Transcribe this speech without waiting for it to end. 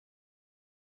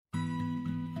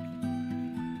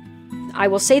I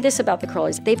will say this about the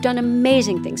Karolis. They've done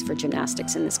amazing things for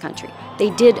gymnastics in this country. They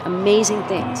did amazing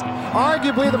things.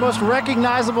 Arguably the most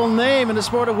recognizable name in the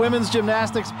sport of women's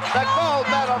gymnastics. The gold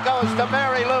medal goes to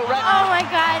Mary Lou Retton. Oh my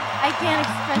God, I can't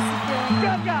express the feeling.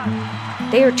 Good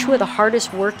God. They are two of the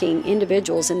hardest working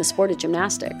individuals in the sport of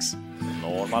gymnastics.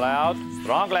 Normal out,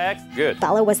 strong legs, good.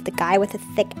 Bella was the guy with a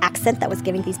thick accent that was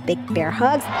giving these big bear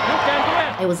hugs. You can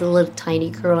do it. I was a little tiny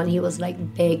girl and he was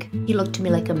like big. He looked to me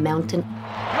like a mountain.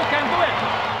 You can do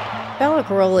it. Bela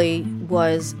Karolyi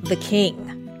was the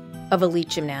king of elite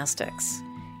gymnastics.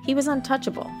 He was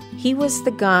untouchable. He was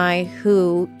the guy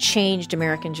who changed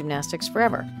American gymnastics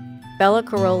forever. Bela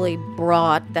Karolyi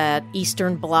brought that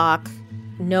Eastern Bloc,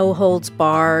 no holds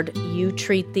barred, you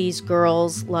treat these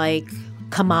girls like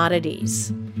commodities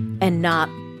and not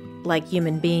like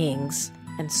human beings,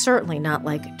 and certainly not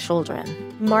like children.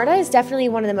 Marta is definitely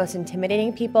one of the most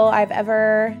intimidating people I've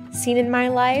ever seen in my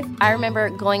life. I remember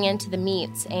going into the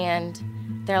meets and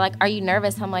they're like, "Are you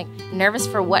nervous?" I'm like, "Nervous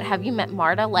for what? Have you met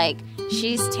Marta? Like,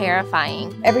 she's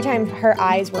terrifying." Every time her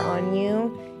eyes were on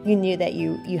you, you knew that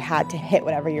you had to hit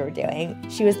whatever you were doing.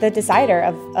 She was the decider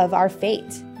of our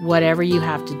fate. Whatever you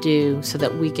have to do so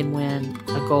that we can win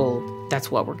a gold, that's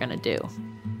what we're going to do.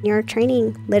 You're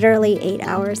training literally 8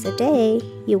 hours a day.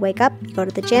 You wake up, you go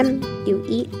to the gym, you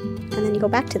eat, and then you go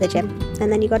back to the gym,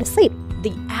 and then you go to sleep.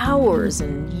 The hours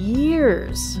and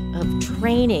years of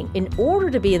training in order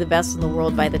to be the best in the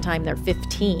world by the time they're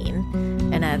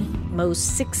 15 and at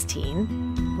most 16,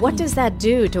 what does that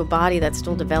do to a body that's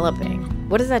still developing?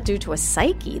 What does that do to a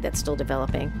psyche that's still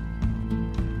developing?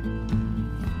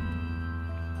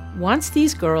 Once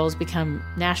these girls become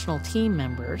national team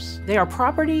members, they are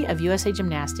property of USA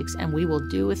Gymnastics, and we will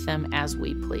do with them as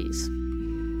we please.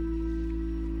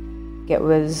 It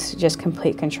was just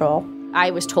complete control.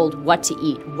 I was told what to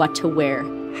eat, what to wear,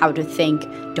 how to think,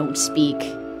 don't speak.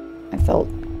 I felt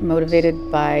motivated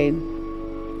by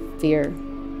fear.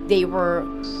 They were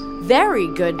very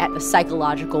good at the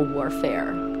psychological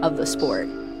warfare of the sport,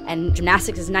 and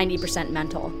gymnastics is 90%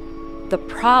 mental. The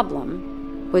problem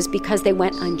was because they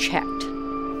went unchecked.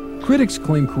 Critics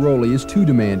claim Karolyi is too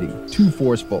demanding, too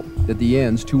forceful, that the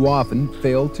ends too often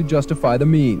fail to justify the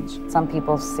means. Some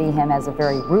people see him as a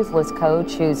very ruthless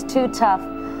coach who's too tough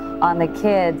on the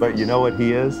kids. But you know what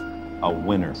he is? A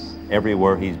winner.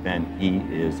 Everywhere he's been, he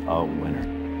is a winner.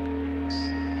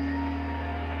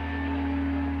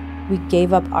 We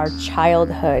gave up our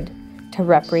childhood to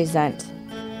represent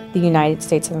the United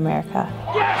States of America.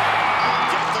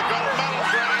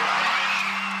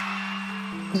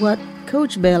 What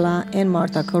Coach Bela and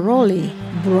Marta Karolyi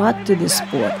brought to the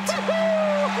sport.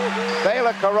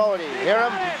 Bela Karolyi, hear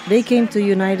him? They came to the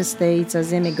United States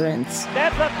as immigrants.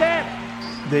 That's a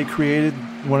 10. They created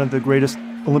one of the greatest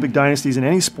Olympic dynasties in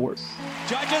any sport.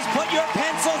 Judges, put your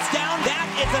pencils down. That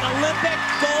is an Olympic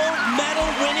gold medal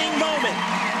winning moment.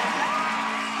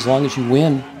 As long as you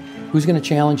win, who's going to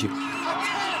challenge you?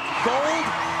 Gold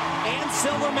and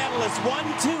silver medalists,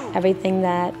 1-2. Everything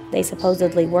that they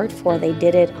supposedly worked for, they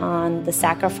did it on the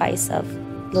sacrifice of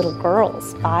little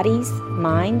girls' bodies,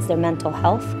 minds, their mental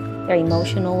health, their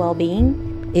emotional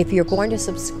well-being. If you're going to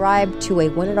subscribe to a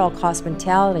win-at-all-cost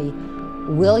mentality,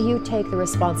 will you take the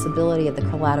responsibility of the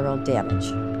collateral damage?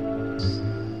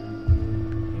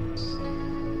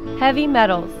 Heavy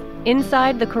Metals,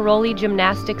 Inside the Karolyi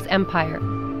Gymnastics Empire,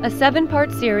 a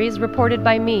 7-part series reported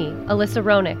by me, Alyssa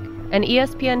Ronick, and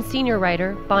ESPN senior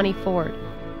writer Bonnie Ford.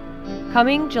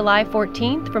 Coming July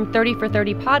 14th from 30 for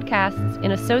 30 podcasts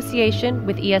in association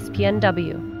with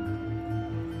ESPNW.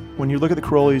 When you look at the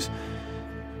Karolyis,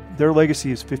 their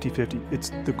legacy is 50-50.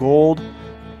 It's the gold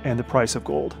and the price of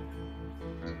gold.